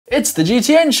It's the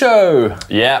GTN show!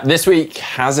 Yeah, this week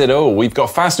has it all. We've got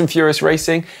Fast and Furious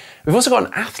racing. We've also got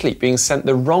an athlete being sent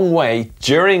the wrong way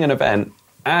during an event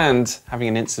and having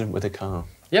an incident with a car.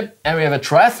 Yep, and we have a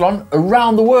triathlon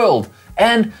around the world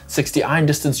and 60 iron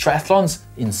distance triathlons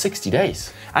in 60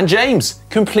 days. And James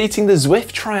completing the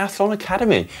Zwift Triathlon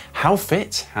Academy. How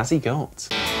fit has he got?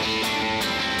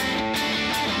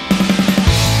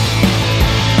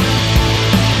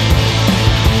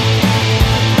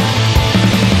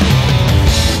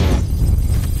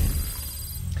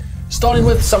 Starting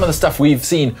with some of the stuff we've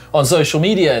seen on social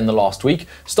media in the last week,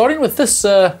 starting with this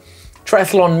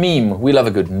triathlon meme. We love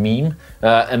a good meme.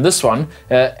 And this one,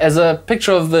 as a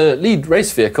picture of the lead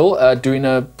race vehicle doing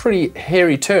a pretty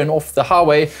hairy turn off the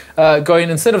highway,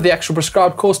 going instead of the actual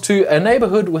prescribed course to a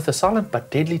neighborhood with a silent but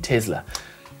deadly Tesla.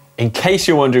 In case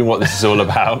you're wondering what this is all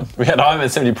about, we had Ironman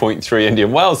 70.3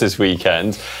 Indian Wells this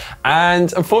weekend,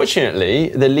 and unfortunately,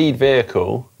 the lead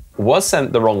vehicle was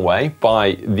sent the wrong way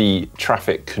by the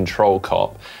traffic control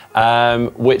cop,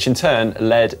 which in turn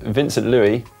led Vincent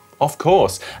Louis off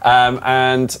course.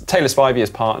 And Taylor Spivey,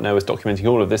 his partner, was documenting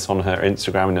all of this on her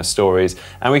Instagram and her stories.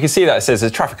 And we can see that it says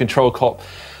the traffic control cop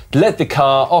led the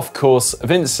car off course,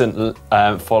 Vincent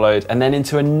followed, and then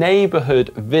into a neighborhood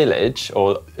village,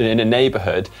 or in a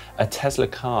neighborhood, a Tesla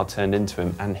car turned into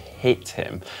him and hit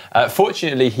him.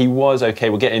 Fortunately, he was okay.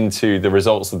 We'll get into the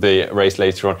results of the race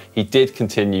later on. He did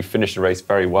continue, finish the race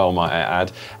very well, might I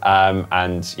add.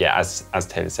 And yeah, as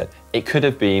Taylor said, it could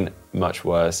have been much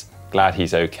worse. Glad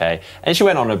he's okay. And she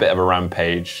went on a bit of a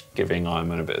rampage, giving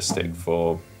Ironman a bit of stick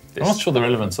for this. I'm not sure the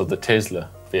relevance of the Tesla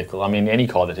vehicle. I mean, any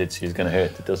car that hits you is going to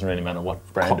hurt. It doesn't really matter what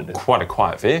brand it is. Quite a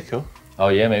quiet vehicle. Oh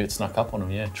yeah, maybe it snuck up on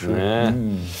him. Yeah, true. Yeah.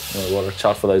 Well, watch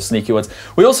out for those sneaky ones.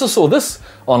 We also saw this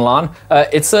online.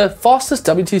 It's the fastest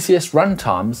WTCS run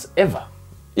times ever.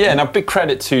 Yeah, now big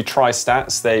credit to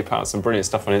TriStats. They put out some brilliant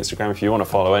stuff on Instagram. If you want to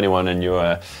follow anyone and you're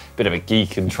a bit of a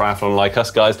geek in triathlon like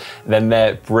us guys, then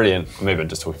they're brilliant. Maybe I'm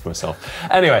just talking for myself.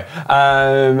 Anyway,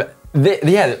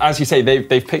 yeah, as you say,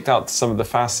 they've picked out some of the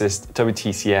fastest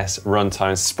WTCS run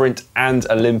times, sprint and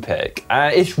Olympic.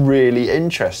 It's really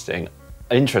interesting.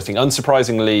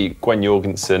 Unsurprisingly, Gwen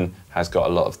Jorgensen has got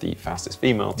a lot of the fastest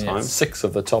female times. Yeah, 6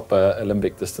 of the top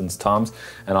Olympic distance times,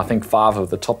 and I think 5 of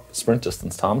the top sprint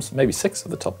distance times, maybe 6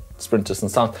 of the top sprint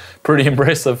distance times. Pretty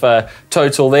impressive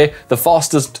total there. The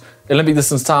fastest Olympic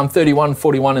distance time,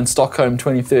 31:41 in Stockholm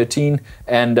 2013,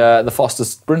 and the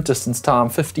fastest sprint distance time,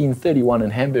 15:31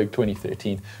 in Hamburg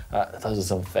 2013. Those are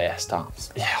some fast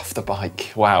times. Yeah, off the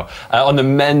bike. Wow. On the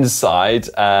men's side,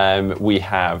 we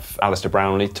have Alistair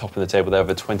Brownlee, top of the table there,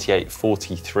 over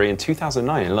 28:43 in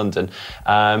 2009 in London.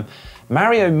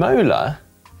 Mario Mola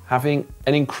having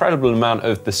an incredible amount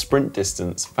of the sprint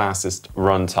distance fastest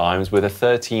run times with a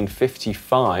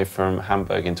 13:55 from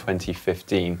Hamburg in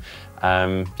 2015.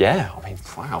 Yeah, I mean,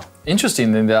 wow.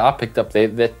 Interesting thing that I picked up there,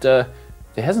 that there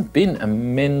hasn't been a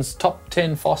men's top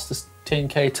 10 fastest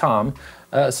 10K time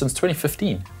since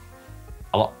 2015.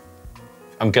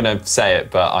 I'm gonna say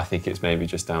it, but I think it's maybe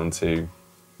just down to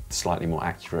slightly more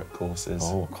accurate courses.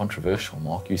 Oh, controversial,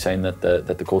 Mark. You saying that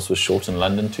the course was short in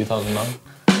London 2009?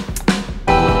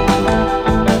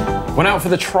 Went out for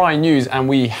the Tri News, and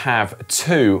we have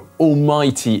 2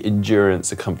 almighty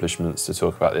endurance accomplishments to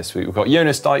talk about this week. We've got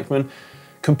Jonas Deichmann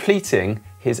completing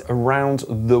his around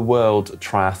the world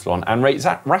triathlon, and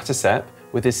Ratasep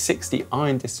with his 60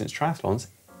 iron distance triathlons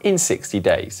in 60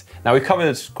 days. Now, we've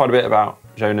covered quite a bit about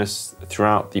Jonas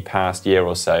throughout the past year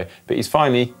or so, but he's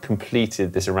finally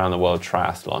completed this around the world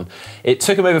triathlon. It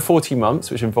took him over 40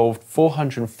 months, which involved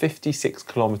 456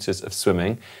 kilometers of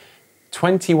swimming,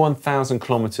 21,000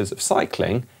 kilometers of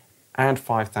cycling, and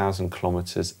 5,000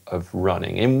 kilometers of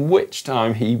running, in which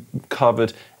time he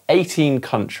covered 18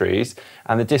 countries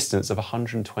and the distance of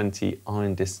 120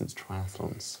 iron distance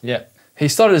triathlons. Yeah. He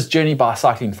started his journey by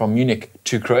cycling from Munich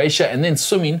to Croatia and then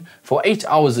swimming for 8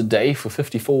 hours a day for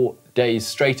 54 days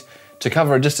straight to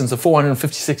cover a distance of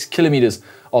 456 kilometers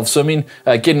of swimming.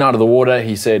 Getting out of the water,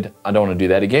 he said, "I don't want to do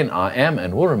that again. I am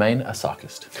and will remain a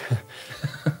cyclist."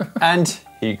 And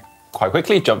he quite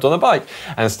quickly jumped on the bike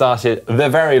and started the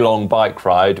very long bike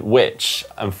ride, which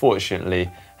unfortunately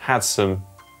had some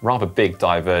rather big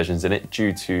diversions in it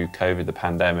due to COVID, the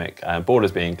pandemic,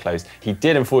 borders being closed. He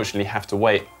did unfortunately have to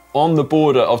wait on the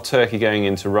border of Turkey going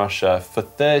into Russia for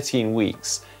 13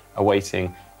 weeks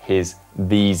awaiting his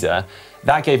visa.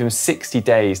 That gave him 60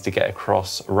 days to get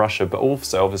across Russia, but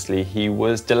also obviously he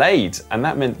was delayed, and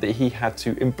that meant that he had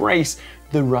to embrace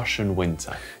the Russian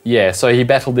winter. Yeah, so he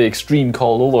battled the extreme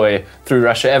cold all the way through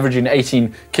Russia, averaging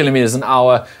 18 kilometers an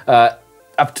hour,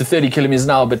 up to 30 kilometers an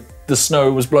hour, but the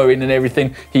snow was blowing and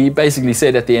everything. He basically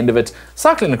said at the end of it,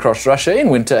 cycling across Russia in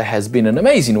winter has been an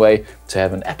amazing way to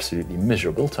have an absolutely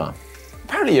miserable time.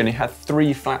 Apparently he only had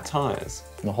 3 flat tyres.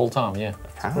 The whole time, yeah.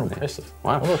 Apparently. Impressive.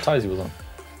 Wow. I wonder what tyres he was on.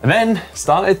 And then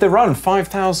started the run,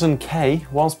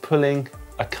 5,000k, whilst pulling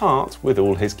a cart with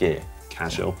all his gear,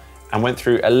 casual, and went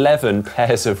through 11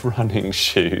 pairs of running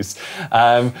shoes.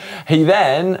 He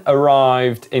then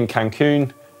arrived in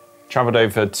Cancun, travelled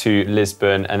over to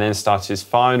Lisbon, and then started his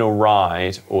final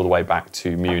ride all the way back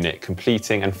to Munich,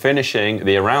 completing and finishing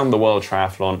the Around the World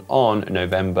Triathlon on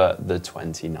November the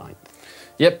 29th.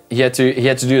 Yep, he had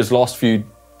to do his last few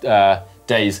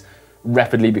days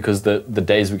rapidly because the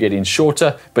days were getting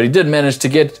shorter, but he did manage to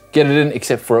get it in,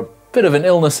 except for a bit of an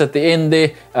illness at the end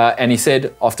there. And he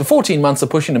said after 14 months of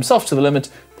pushing himself to the limit,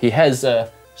 he has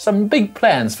some big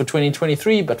plans for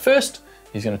 2023, but first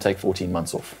he's going to take 14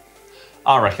 months off.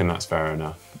 I reckon that's fair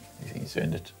enough. You think he's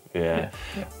earned it? Yeah.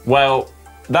 Well,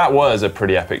 that was a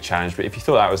pretty epic challenge, but if you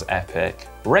thought that was epic,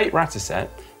 Rate Rataset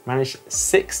managed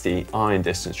 60 iron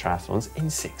distance triathlons in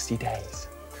 60 days.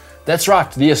 That's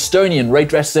right, the Estonian Rate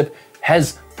Rataset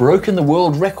has broken the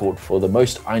world record for the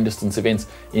most iron distance events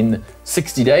in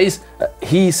 60 days.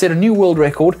 He set a new world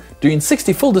record doing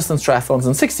 60 full distance triathlons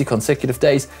in 60 consecutive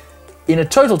days in a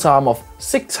total time of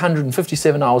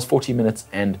 657 hours, 40 minutes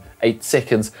and 8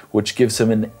 seconds, which gives him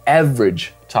an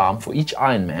average time for each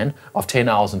Ironman of 10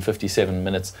 hours and 57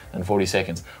 minutes and 40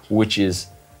 seconds, which is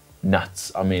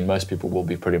nuts. I mean, most people will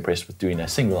be pretty impressed with doing a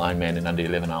single Ironman in under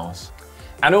 11 hours.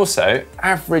 And also,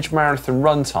 average marathon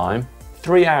run time,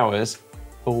 3 hours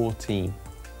 14.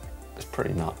 It's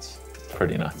pretty nuts.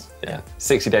 Pretty nuts. Yeah,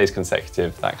 60 days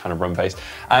consecutive, that kind of run pace.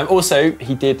 Also,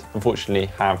 he did unfortunately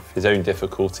have his own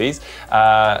difficulties.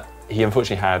 He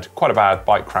unfortunately had quite a bad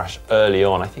bike crash early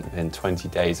on, I think within 20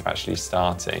 days of actually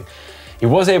starting. He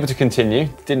was able to continue,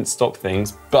 didn't stop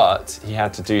things, but he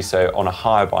had to do so on a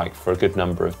hire bike for a good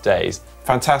number of days.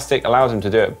 Fantastic, allowed him to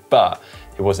do it, but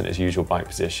it wasn't his usual bike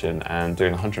position, and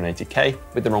doing 180k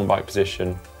with the wrong bike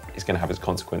position is going to have its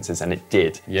consequences, and it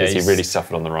did, because he really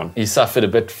suffered on the run. He suffered a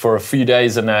bit for a few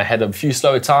days and had a few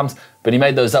slower times, but he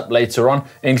made those up later on,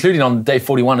 including on day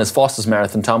 41, his fastest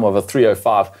marathon time of a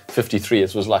 3:05:53.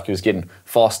 It was like he was getting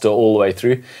faster all the way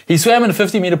through. He swam in a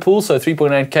 50-meter pool, so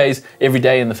 3.8 Ks every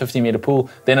day in the 50-meter pool,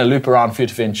 then a loop around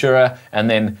Fuerteventura, and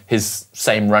then his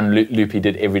same run loop he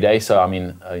did every day. So, I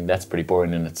mean that's pretty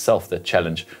boring in itself, the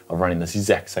challenge of running this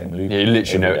exact same loop. Yeah, you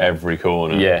literally know every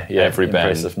corner, every bend,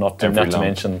 impressive, not to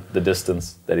mention the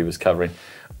distance that he was covering.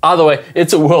 Either way,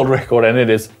 it's a world record, and it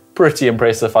is pretty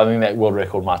impressive. I think that world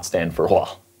record might stand for a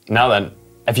while. Now then,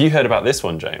 have you heard about this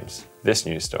one, James? This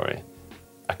news story.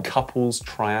 A couple's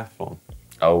triathlon.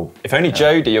 Oh. If only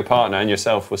Jodie, your partner, and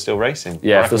yourself were still racing.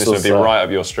 Yeah, I reckon this would be right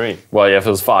up your street. Well, yeah, if it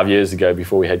was 5 years ago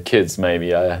before we had kids,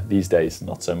 maybe. These days,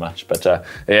 not so much. But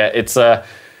yeah, it's a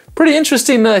pretty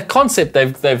interesting concept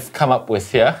they've come up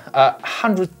with here.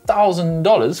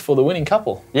 $100,000 for the winning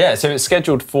couple. Yeah, so it's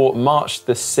scheduled for March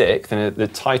the 6th, and the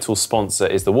title sponsor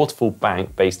is the Waterfall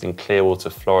Bank, based in Clearwater,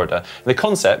 Florida. And the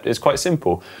concept is quite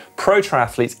simple. Pro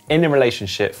triathletes in a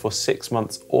relationship for 6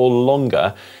 months or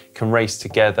longer can race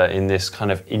together in this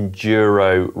kind of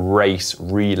enduro race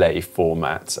relay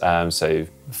format. So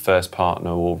first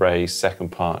partner will race, second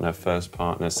partner, first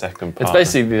partner, second partner.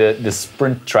 It's basically the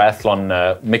sprint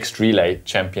triathlon mixed relay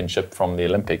championship from the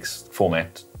Olympics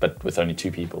format, but with only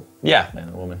 2 people. Yeah. Man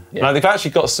and woman. Yeah. Now, they've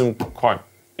actually got some quite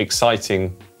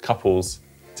exciting couples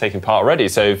taking part already.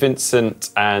 So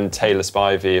Vincent and Taylor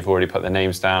Spivey have already put their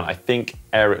names down. I think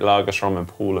Eric Lagerstrom and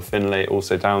Paula Finlay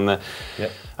also down there.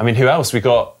 Yep. I mean, who else? We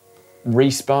got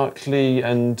Reece Barkley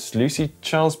and Lucy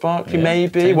Charles Barkley,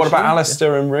 maybe. What about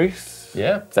Alistair and Ruth?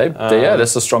 Yeah,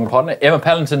 that's a strong partner. Emma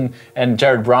Pallington and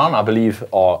Jared Brown, I believe,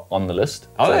 are on the list.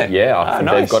 Are they? Yeah, I think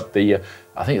nice. they've got the.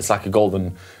 I think it's like a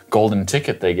golden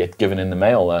ticket they get given in the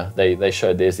mail. They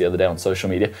showed theirs the other day on social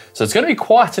media. So it's going to be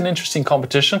quite an interesting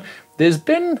competition. There's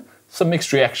been some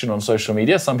mixed reaction on social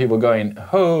media. Some people going,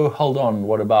 oh, hold on,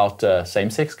 what about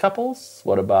same-sex couples?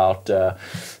 What about,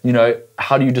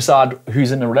 how do you decide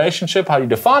who's in a relationship? How do you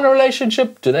define a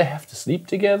relationship? Do they have to sleep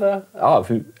together?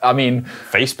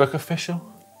 Facebook official?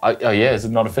 Yeah, is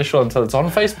it not official until it's on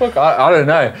Facebook? I don't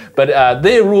know. But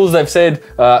their rules, they've said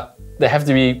they have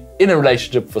to be in a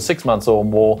relationship for 6 months or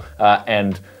more,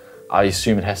 and I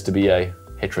assume it has to be a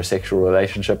heterosexual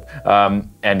relationship.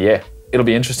 And yeah, it'll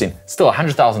be interesting. Still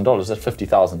 $100,000, that's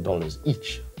 $50,000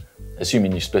 each,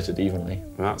 assuming you split it evenly.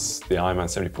 And that's the Ironman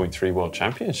 70.3 World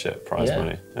Championship prize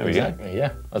money. There we go.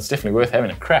 Yeah, that's definitely worth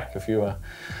having a crack if you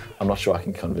I'm not sure I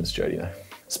can convince Jodie though.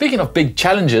 Speaking of big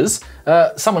challenges,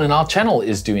 someone in our channel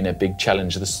is doing a big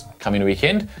challenge this coming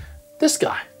weekend. This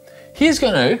guy. he's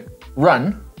going to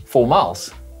run 4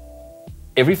 miles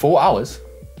every 4 hours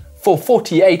for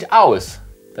 48 hours.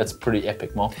 That's pretty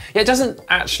epic, Mark. Yeah, it doesn't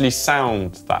actually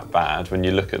sound that bad when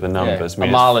you look at the numbers. Yeah,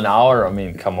 a mile an hour, I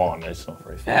mean, come on, it's not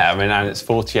very fast. Yeah, I mean, and it's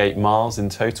 48 miles in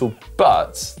total,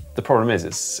 but the problem is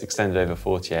it's extended over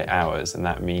 48 hours, and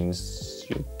that means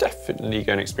you're definitely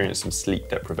going to experience some sleep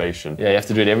deprivation. Yeah, you have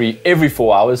to do it every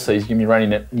 4 hours, so he's going to be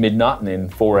running at midnight, and then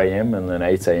 4 a.m, and then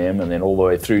 8 a.m, and then all the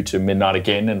way through to midnight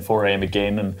again, and 4 a.m.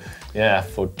 again, and yeah,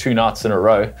 for 2 nights in a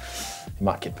row. He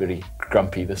might get pretty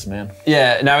grumpy, this man.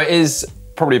 Yeah, now it is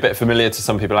probably a bit familiar to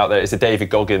some people out there. It's a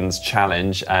David Goggins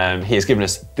challenge. He has given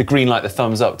us the green light, the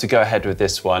thumbs up to go ahead with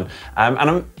this one.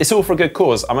 And it's all for a good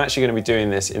cause. I'm actually going to be doing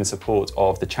this in support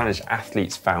of the Challenged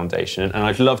Athletes Foundation, and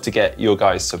I'd love to get your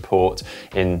guys' support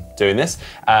in doing this.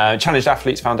 Challenged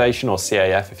Athletes Foundation, or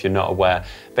CAF if you're not aware,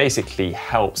 basically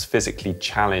helps physically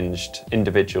challenged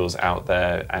individuals out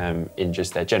there in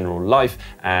just their general life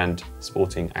and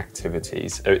sporting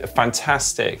activities. A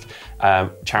fantastic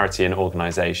charity and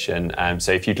organisation.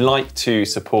 So if you'd like to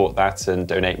support that and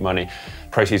donate money,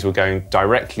 proceeds will go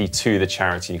directly to the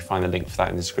charity. You can find the link for that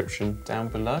in the description down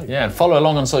below. Yeah, and follow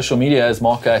along on social media as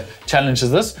Mark challenges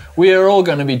this. We are all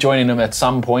going to be joining him at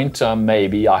some point.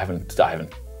 Maybe I haven't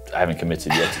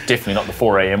committed yet. Definitely not the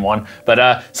 4 a.m. one.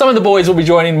 But some of the boys will be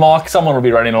joining Mark. Someone will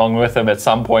be running along with him at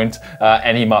some point.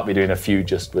 And he might be doing a few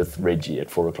just with Reggie at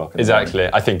 4 o'clock. Exactly.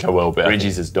 I think I will be.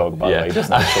 Reggie's his dog, by the way. He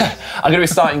doesn't have I'm going to be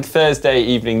starting Thursday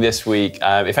evening this week.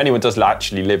 If anyone does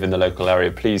actually live in the local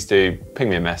area, please do ping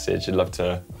me a message. I'd love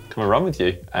to come and run with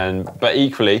you. But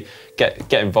equally,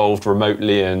 get involved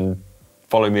remotely and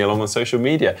follow me along on social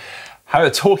media. However,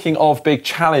 talking of big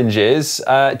challenges,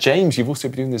 James, you've also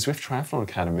been doing the Zwift Triathlon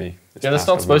Academy. Yeah, that's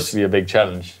not supposed to be a big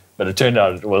challenge, but it turned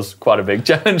out it was quite a big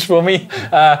challenge for me.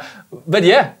 But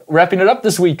yeah, wrapping it up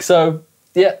this week. So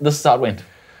yeah, this is how it went.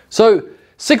 So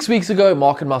 6 weeks ago,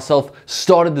 Mark and myself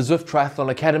started the Zwift Triathlon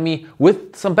Academy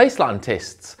with some baseline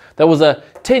tests. There was a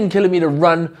 10-kilometer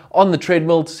run on the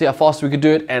treadmill to see how fast we could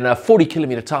do it, and a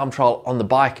 40-kilometer time trial on the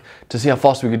bike to see how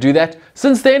fast we could do that.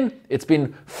 Since then, it's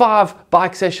been 5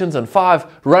 bike sessions and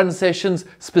 5 run sessions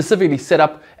specifically set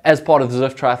up as part of the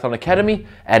Zwift Triathlon Academy.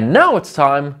 And now it's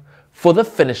time for the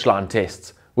finish line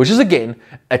tests, which is again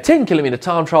a 10-kilometer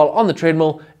time trial on the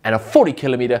treadmill and a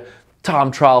 40-kilometer time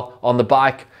trial on the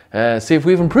bike. See if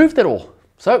we've improved at all.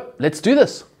 So let's do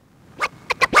this.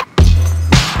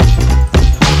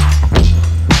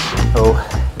 Oh,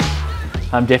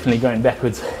 I'm definitely going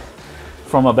backwards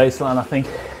from my baseline, I think.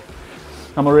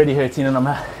 I'm already hurting and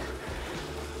I'm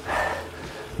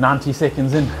 90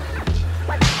 seconds in. 2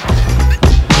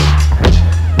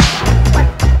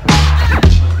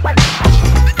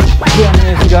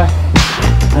 minutes ago,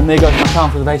 and there goes my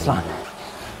time for the baseline.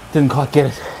 Didn't quite get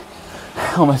it.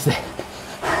 Almost there.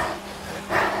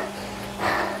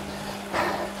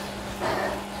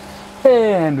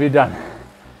 And we're done.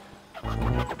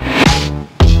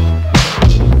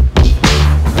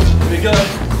 Here we go.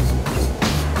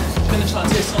 Finish line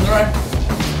test on the road.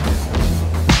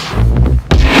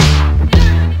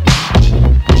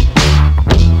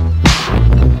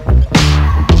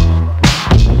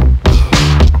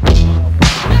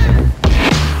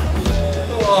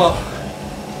 Oh,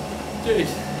 dude.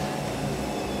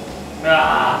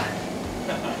 Ah.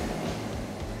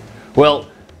 Well,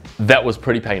 that was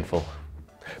pretty painful.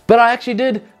 But I actually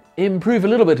did improve a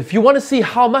little bit. If you want to see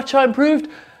how much I improved,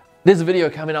 there's a video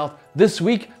coming out this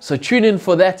week, so tune in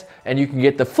for that and you can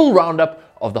get the full roundup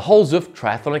of the whole Zwift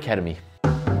Triathlon Academy.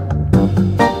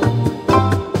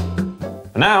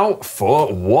 Now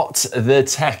for What the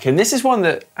Tech, and this is one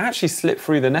that actually slipped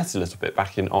through the net a little bit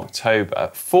back in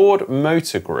October. Ford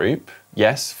Motor Group,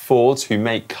 yes, Fords who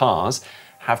make cars,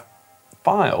 have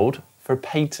filed for a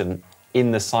patent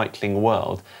in the cycling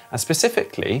world, and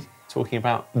specifically talking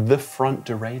about the front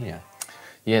derailleur.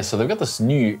 Yeah, so they've got this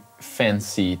new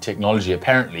fancy technology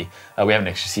apparently. We haven't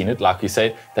actually seen it, like we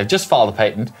said. They've just filed a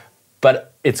patent,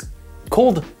 but it's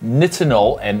called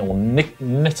nitinol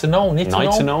nitinol?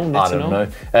 I don't know.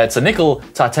 It's a nickel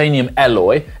titanium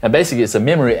alloy, and basically it's a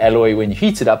memory alloy. When you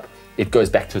heat it up, it goes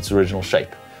back to its original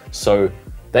shape. So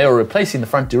they are replacing the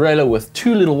front derailleur with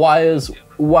 2 little wires.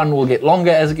 One will get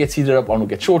longer as it gets heated up, one will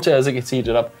get shorter as it gets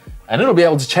heated up, and it'll be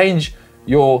able to change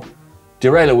your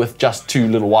derailleur with just 2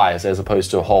 little wires as opposed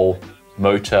to a whole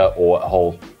motor or a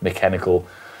whole mechanical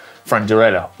front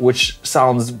derailleur, which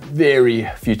sounds very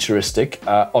futuristic.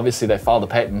 Obviously they filed a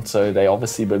patent, so they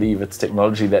obviously believe it's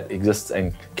technology that exists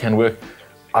and can work.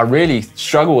 I really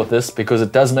struggle with this because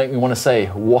it does make me want to say,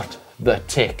 what the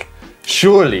tech?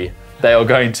 Surely they are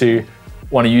going to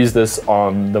want to use this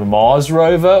on the Mars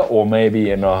rover or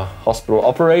maybe in a hospital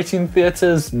operating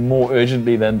theatres more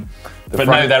urgently than the But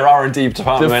front, no, their R&D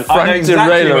department went, I know front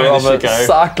exactly derailleur where of this a should go.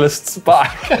 cyclist's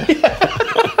bike.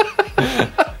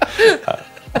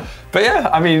 But yeah,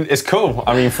 I mean, it's cool.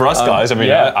 I mean, for us guys, I mean,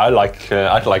 yeah. I'd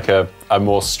like a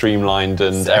more streamlined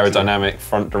and aerodynamic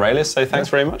front derailleur, so thanks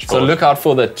very much for So it. look out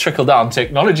for the trickle-down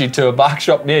technology to a bike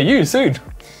shop near you soon.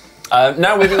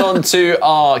 Now moving on to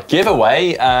our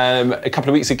giveaway. A couple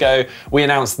of weeks ago, we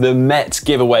announced the Met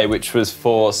giveaway, which was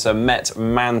for some Met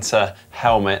Manta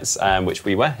helmets, which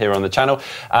we wear here on the channel.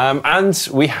 And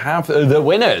we have the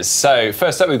winners. So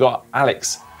first up, we've got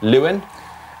Alex Lewin.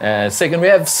 Second, we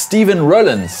have Stephen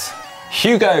Rollins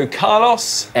Hugo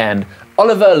Carlos. and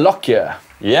Oliver Lockyer.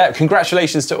 Yeah,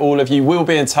 congratulations to all of you. We'll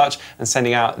be in touch and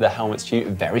sending out the helmets to you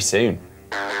very soon.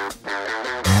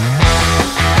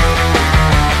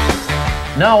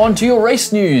 Now on to your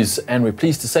race news, and we're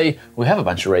pleased to say we have a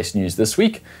bunch of race news this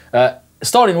week.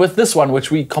 Starting with this one,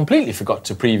 which we completely forgot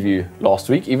to preview last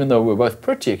week, even though we're both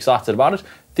pretty excited about it,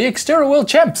 the Xterra World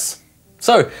Champs.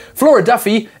 So, Flora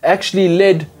Duffy actually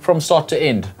led from start to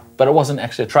end, but it wasn't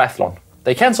actually a triathlon.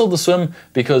 They cancelled the swim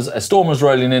because a storm was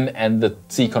rolling in and the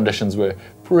sea conditions were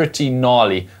pretty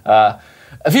gnarly. A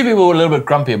few people were a little bit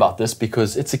grumpy about this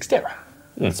because it's Xterra.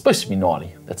 It's supposed to be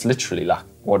gnarly. That's literally like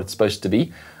what it's supposed to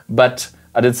be. But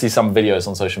I did see some videos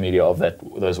on social media of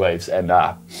those waves, and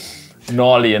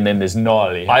gnarly, and then there's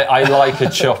gnarly. I like a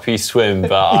choppy swim,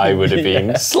 but I would have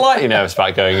been slightly nervous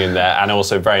about going in there, and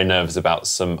also very nervous about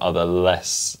some other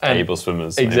less able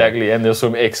swimmers. Exactly, and the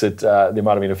swim exit, there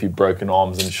might have been a few broken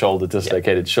arms and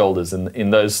dislocated shoulders in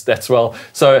those as well.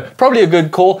 So probably a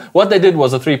good call. What they did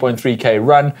was a 3.3K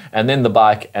run, and then the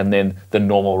bike, and then the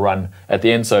normal run at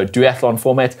the end. So duathlon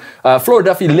format. Flora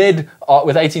Duffy led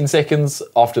with 18 seconds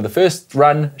after the first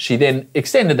run. She then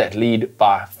extended that lead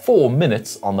by 4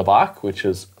 minutes on the bike, which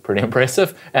is pretty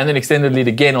impressive, and then extended lead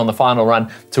again on the final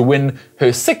run to win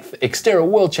her 6th Xterra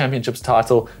World Championships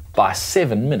title by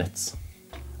 7 minutes.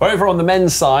 Over on the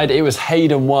men's side, it was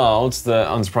Hayden Wild that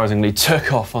unsurprisingly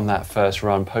took off on that first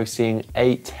run, posting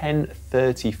a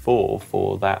 10:34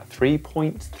 for that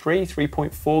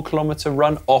 3.4 kilometre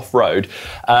run off-road.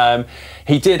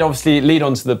 He did obviously lead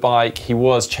onto the bike. He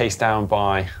was chased down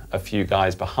by a few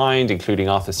guys behind, including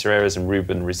Arthur Serreras and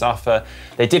Ruben Rizafa.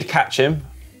 They did catch him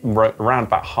around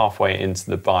about halfway into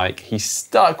the bike. He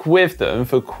stuck with them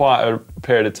for quite a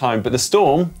period of time, but the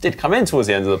storm did come in towards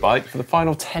the end of the bike for the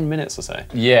final 10 minutes or so.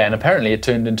 Yeah, and apparently it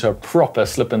turned into a proper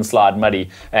slip and slide muddy.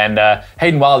 And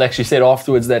Hayden Wild actually said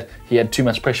afterwards that he had too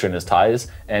much pressure in his tyres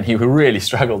and he really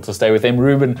struggled to stay with them.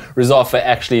 Ruben Rizafa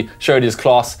actually showed his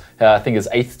class, I think his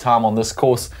 8th time on this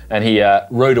course, and he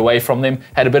rode away from them.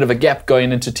 Had a bit of a gap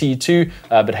going into T2,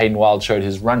 but Hayden Wild showed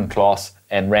his run class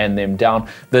and ran them down.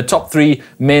 The top 3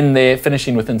 men there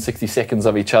finishing within 60 seconds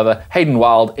of each other. Hayden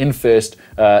Wild in first,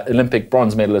 Olympic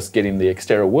bronze medalist getting the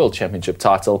Xterra World Championship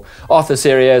title. Arthur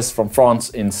Serreras from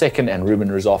France in second, and Ruben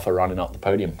Rizafa rounding out the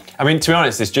podium. I mean, to be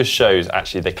honest, this just shows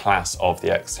actually the class of the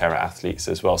Xterra athletes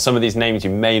as well. Some of these names you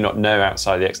may not know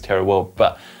outside the Xterra world,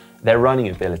 but their running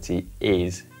ability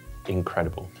is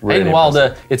incredible. Really Hayden Wild,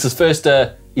 it's his first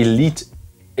elite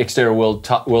Xterra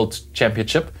World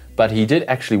Championship, but he did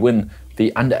actually win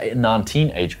the under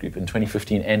 19 age group in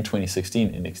 2015 and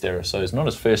 2016 in Xterra, so it's not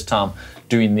his first time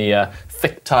doing the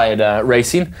thick-tired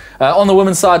racing. On the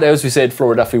women's side, as we said,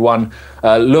 Flora Duffy won.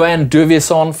 Luan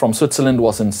Duvierson from Switzerland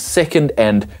was in second,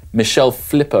 and Michelle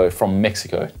Filippo from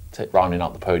Mexico rounding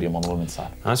out the podium on the women's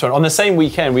side. That's right. On the same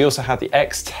weekend, we also had the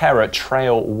Xterra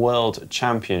Trail World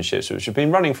Championships, which have been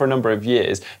running for a number of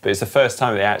years, but it's the first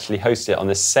time they actually hosted it on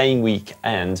the same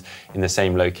weekend in the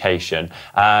same location.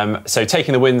 So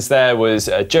taking the wins there was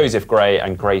Joseph Gray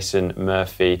and Grayson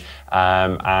Murphy,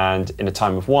 and in a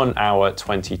time of 1 hour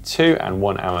 22 and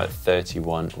 1 hour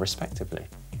 31 respectively.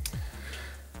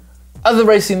 Other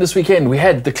racing this weekend, we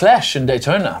had the Clash in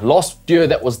Daytona. Last year,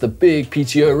 that was the big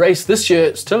PTO race. This year,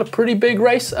 it's still a pretty big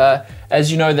race.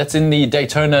 As you know, that's in the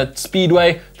Daytona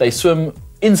Speedway. They swim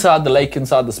inside the lake,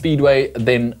 inside the Speedway,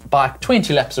 then bike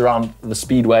 20 laps around the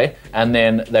Speedway, and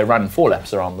then they run 4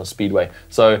 laps around the Speedway.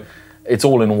 So it's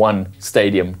all in one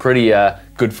stadium. Pretty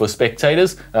good for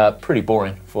spectators, pretty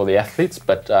boring for the athletes,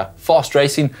 but fast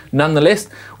racing nonetheless.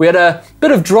 We had a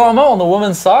bit of drama on the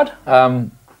women's side.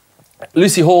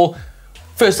 Lucy Hall,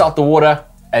 first out the water,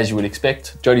 as you would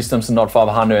expect. Jodie Stimson not far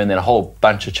behind her, and then a whole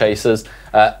bunch of chasers.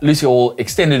 Lucy Hall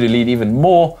extended her lead even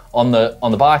more on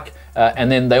the bike,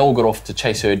 and then they all got off to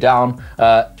chase her down.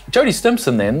 Jodie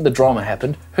Stimson then, the drama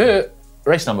happened. Her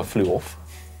race number flew off,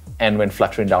 and went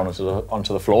fluttering down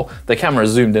onto the floor. The camera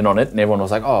zoomed in on it and everyone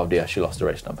was like, oh dear, she lost a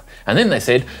race number. And then they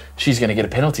said, she's going to get a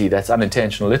penalty. That's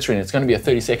unintentional littering. It's going to be a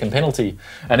 30-second penalty.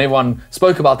 And everyone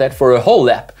spoke about that for a whole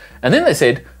lap. And then they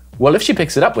said, well, if she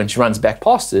picks it up when she runs back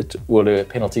past it, will the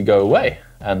penalty go away?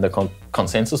 And the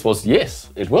consensus was, yes,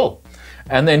 it will.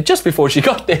 And then just before she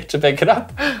got there to pick it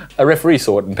up, a referee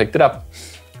saw it and picked it up.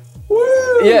 Woo!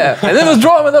 Yeah, and then there was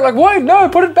drama. They're like, wait, no,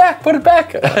 put it back, put it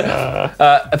back.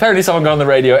 Apparently someone got on the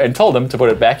radio and told them to put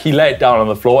it back. He laid it down on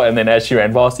the floor, and then as she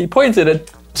ran past, he pointed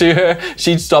it to her.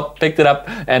 She stopped, picked it up,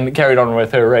 and carried on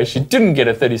with her race. She didn't get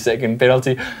a 30-second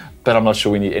penalty, but I'm not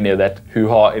sure we need any of that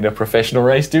hoo-ha in a professional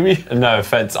race, do we? No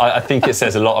offense. I think it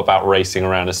says a lot about racing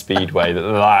around a speedway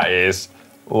that is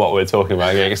what we're talking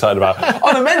about, getting excited about.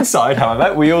 On the men's side,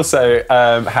 however, we also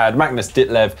had Magnus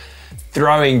Ditlev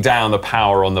throwing down the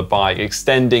power on the bike,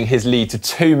 extending his lead to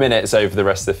 2 minutes over the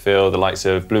rest of the field, the likes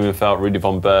of Blumenfeld, Rudy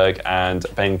von Berg, and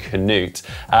Ben Knut.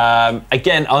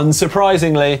 Again,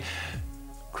 unsurprisingly,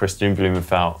 Christian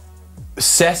Blumenfeld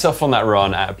set off on that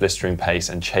run at a blistering pace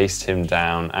and chased him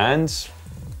down, and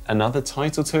another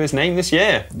title to his name this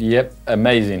year. Yep,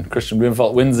 amazing. Christian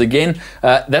Blumenfeld wins again.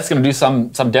 That's going to do some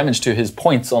damage to his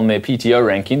points on their PTO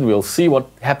ranking. We'll see what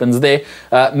happens there.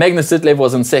 Magnus Ditlev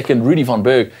was in second. Rudy von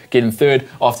Berg getting third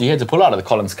after he had to pull out of the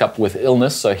Collins Cup with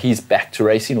illness, so he's back to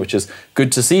racing, which is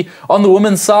good to see. On the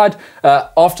women's side,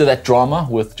 after that drama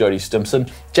with Jodie Stimpson,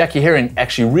 Jackie Herring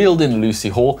actually reeled in Lucy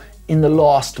Hall in the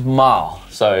last mile.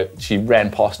 So she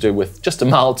ran past her with just a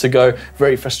mile to go.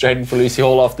 Very frustrating for Lucy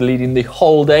Hall after leading the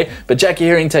whole day. But Jackie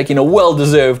Herring taking a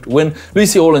well-deserved win.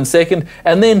 Lucy Hall in second.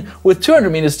 And then with 200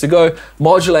 meters to go,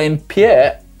 Marjolaine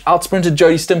Pierre outsprinted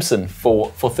Jodie Stimpson for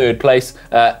third place.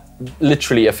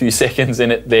 Literally a few seconds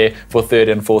in it there for third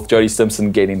and fourth. Jodie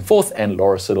Stimpson getting fourth and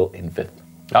Laura Siddle in fifth.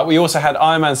 We also had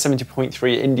Ironman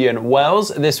 70.3 Indian Wells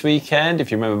this weekend.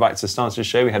 If you remember back to the start of the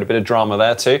show, we had a bit of drama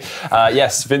there too.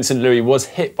 Yes, Vincent Louis was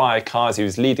hit by a car as he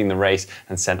was leading the race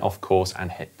and sent off course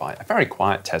and hit by a very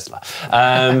quiet Tesla.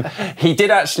 He did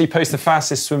actually post the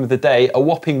fastest swim of the day, a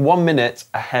whopping 1 minute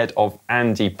ahead of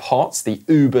Andy Potts, the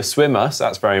Uber swimmer, so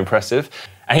that's very impressive.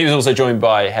 And he was also joined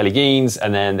by Helly Geens,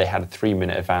 and then they had a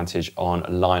 3-minute advantage on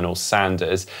Lionel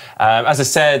Sanders. As I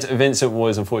said, Vincent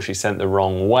was unfortunately sent the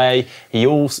wrong way. He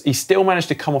still managed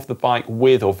to come off the bike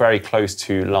with or very close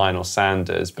to Lionel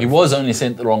Sanders. He was only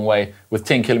sent the wrong way with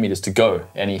 10 kilometers to go,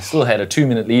 and he still had a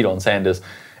 2-minute lead on Sanders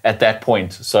at that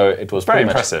point, so it was very pretty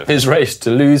impressive. Much his race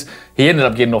to lose. He ended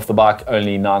up getting off the bike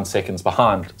only 9 seconds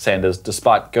behind Sanders,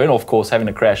 despite going off course, having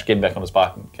a crash, getting back on his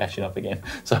bike and catching up again.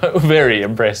 So very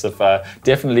impressive.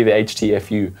 Definitely the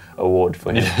HTFU award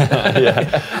for him.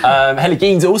 Helly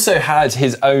Geens also had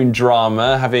his own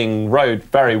drama, having rode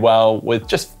very well. With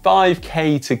just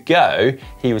 5k to go,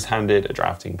 he was handed a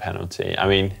drafting penalty. I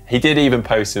mean, he did even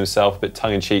post himself a bit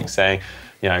tongue-in-cheek saying,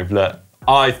 you know, look,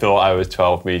 I thought I was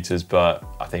 12 meters, but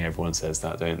I think everyone says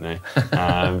that, don't they?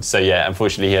 So yeah,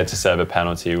 unfortunately he had to serve a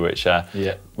penalty, which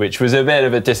was a bit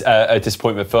of a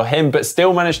disappointment for him, but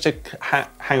still managed to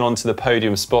hang on to the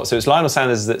podium spot. So it's Lionel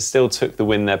Sanders that still took the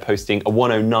win there, posting a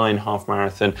 1:09 half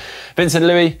marathon. Vincent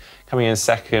Louis coming in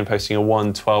second, posting a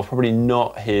 1:12. Probably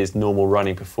not his normal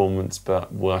running performance, but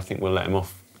I think we'll let him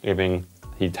off, giving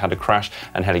he'd had a crash,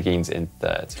 and Helly Geens in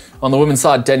third. On the women's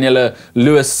side, Danielle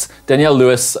Lewis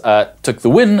took the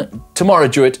win, Tamara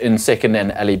Jewett in second,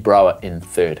 and Ali Brouwer in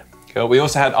third. Cool. We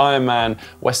also had Ironman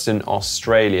Western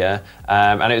Australia,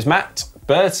 and it was Matt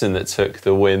Burton that took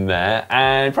the win there,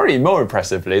 and probably more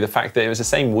impressively, the fact that it was the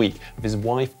same week of his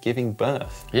wife giving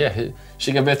birth. Yeah,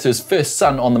 she gave birth to his first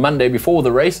son on the Monday before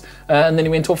the race, and then he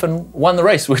went off and won the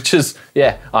race, which is,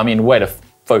 yeah, I mean, way to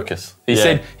focus. He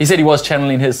said he was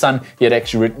channeling his son. He had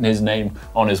actually written his name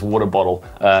on his water bottle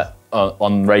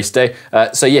on race day.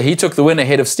 So yeah, he took the win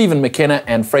ahead of Stephen McKenna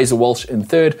and Fraser Walsh in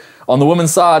third. On the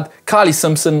women's side, Kylie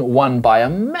Simpson won by a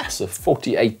massive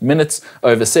 48 minutes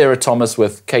over Sarah Thomas,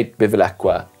 with Kate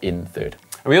Bevilacqua in third.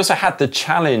 And we also had the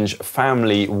Challenge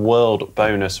Family World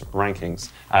Bonus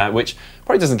Rankings, which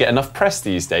probably doesn't get enough press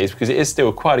these days because it is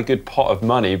still quite a good pot of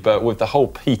money, but with the whole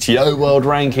PTO World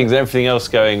Rankings and everything else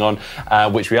going on,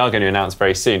 which we are going to announce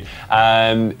very soon,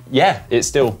 yeah, it's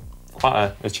still quite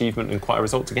an achievement and quite a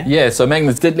result to get. Yeah, so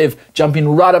Magnus Ditlev jumping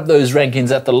right up those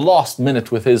rankings at the last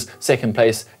minute with his second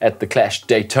place at the Clash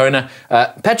Daytona.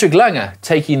 Patrick Langer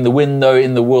taking the win though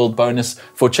in the World Bonus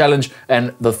for Challenge,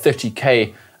 and the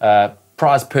 30k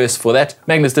prize purse for that.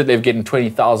 Magnus Ditlev getting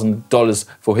 $20,000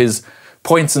 for his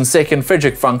points in second,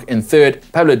 Frederick Funk in third,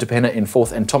 Pablo De Pena in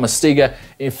fourth, and Thomas Steger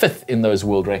in fifth in those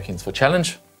world rankings for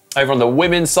Challenge. Over on the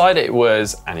women's side, it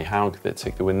was Henyao that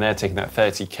took the win there, taking that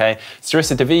 30k.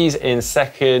 Sarissa DeVries in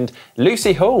second.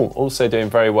 Lucy Hall also doing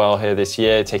very well here this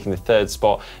year, taking the third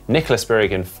spot. Nicola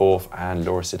Spierig in fourth, and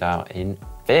Laura Siddall in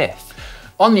fifth.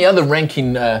 On the other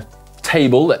ranking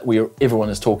table that everyone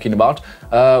is talking about,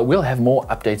 we'll have more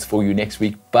updates for you next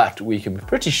week, but we can be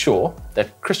pretty sure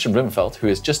that Christian Blumenfeld, who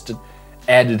has just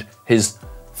added his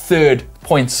third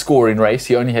point scoring race,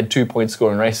 he only had 2 point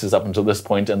scoring races up until this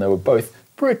point, and they were both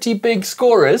pretty big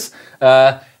scorers,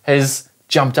 has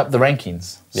jumped up the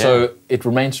rankings. Yeah. So it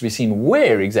remains to be seen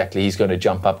where exactly he's going to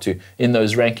jump up to in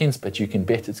those rankings, but you can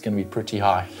bet it's going to be pretty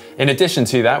high. In addition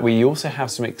to that, we also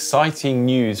have some exciting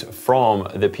news from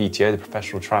the PTO, the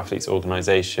Professional Triathletes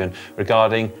Organisation,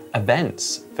 regarding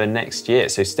events for next year.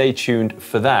 So stay tuned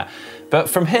for that. But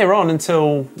from here on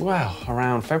until, well,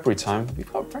 around February time,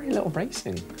 we've got very little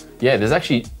racing. Yeah, there's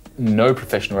actually no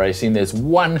professional racing. There's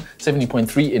one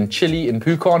 70.3 in Chile, in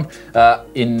Pucon,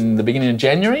 in the beginning of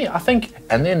January, I think,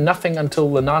 and then nothing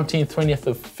until the 19th, 20th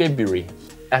of February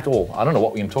at all. I don't know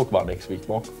what we can talk about next week,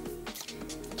 Mark.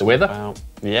 The weather?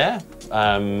 Yeah.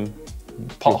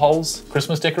 Potholes.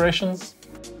 Christmas decorations.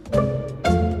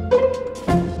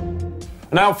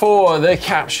 Now for the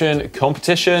caption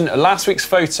competition. Last week's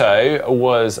photo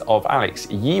was of Alex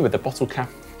Yee with the bottle cap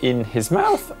in his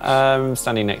mouth,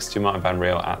 standing next to Martin van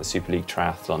Riel at the Super League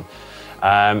Triathlon.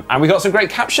 And we got some great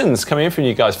captions coming in from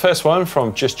you guys. First one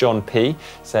from Just John P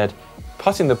said,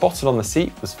 "Putting the bottle on the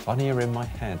seat was funnier in my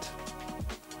head."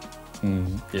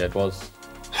 Yeah, it was.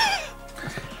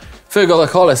 Fergal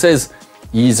Acola says,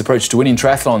 "Yee's approach to winning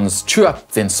triathlons: chew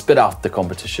up, then spit out the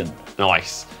competition."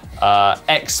 Nice.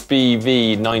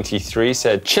 XBV93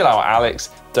 said, "Chill out, Alex.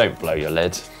 Don't blow your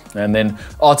lid." And then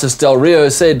Artist Del Rio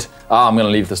said, I'm going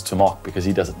to leave this to Mark because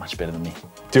he does it much better than me.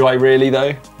 Do I really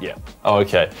though? Yeah. Oh,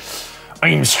 okay.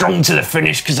 "I'm strong to the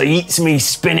finish because I eats me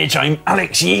spinach. I'm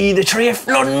Alex Yee, the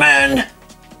triathlon man."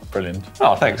 Brilliant.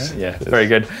 Oh, thanks. Yeah, very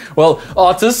good. Well,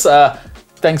 Artists,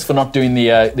 thanks for not doing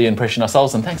the impression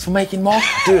ourselves, and thanks for making Mark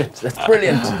do it. That's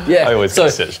brilliant. Yeah. I always so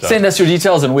get stitched up. Send us your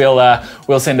details and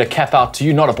we'll send a cap out to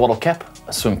you. Not a bottle cap,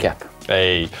 a swim cap.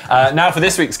 Hey. Now for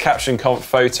this week's caption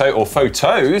photo, or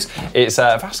photos, it's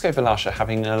Vasco Velasha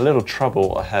having a little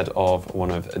trouble ahead of one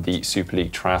of the Super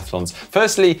League triathlons.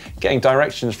 Firstly, getting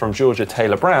directions from Georgia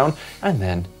Taylor Brown, and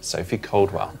then Sophie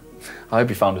Caldwell. I hope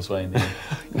you found his way in the end.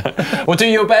 Well, do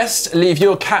your best. Leave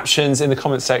your captions in the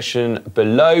comment section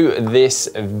below this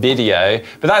video.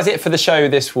 But that's it for the show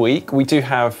this week. We do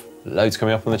have loads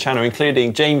coming up on the channel,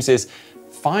 including James's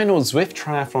final Zwift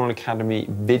Triathlon Academy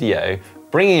video,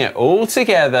 bringing it all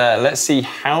together. Let's see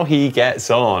how he gets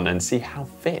on and see how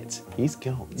fit he's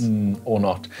got. Or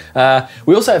not.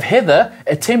 We also have Heather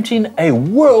attempting a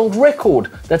world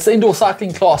record. That's the indoor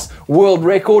cycling class world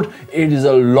record. It is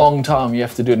a long time you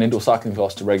have to do an indoor cycling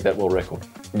class to break that world record.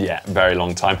 Yeah, very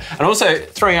long time. And also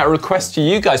throwing out a request to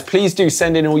you guys, please do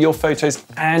send in all your photos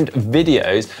and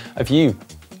videos of you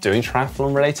doing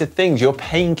triathlon related things, your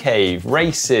pain cave,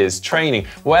 races, training,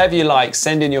 whatever you like.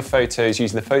 Send in your photos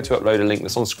using the photo uploader link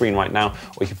that's on screen right now,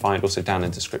 or you can find also down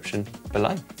in the description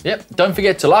below. Yep, don't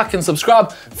forget to like and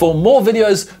subscribe for more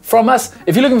videos from us.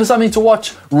 If you're looking for something to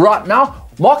watch right now,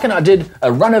 Mark and I did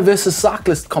a runner versus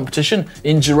cyclist competition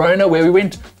in Girona where we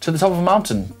went to the top of a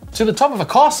mountain, to the top of a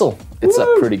castle. It's a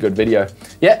pretty good video.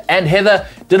 Yeah, and Heather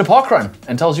did a park run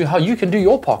and tells you how you can do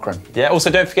your park run. Yeah, also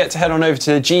don't forget to head on over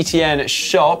to the GTN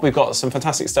shop. We've got some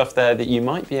fantastic stuff there that you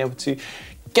might be able to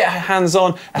get hands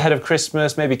on ahead of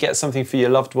Christmas. Maybe get something for your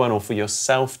loved one or for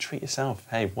yourself. Treat yourself.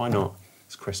 Hey, why not?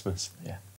 It's Christmas. Yeah.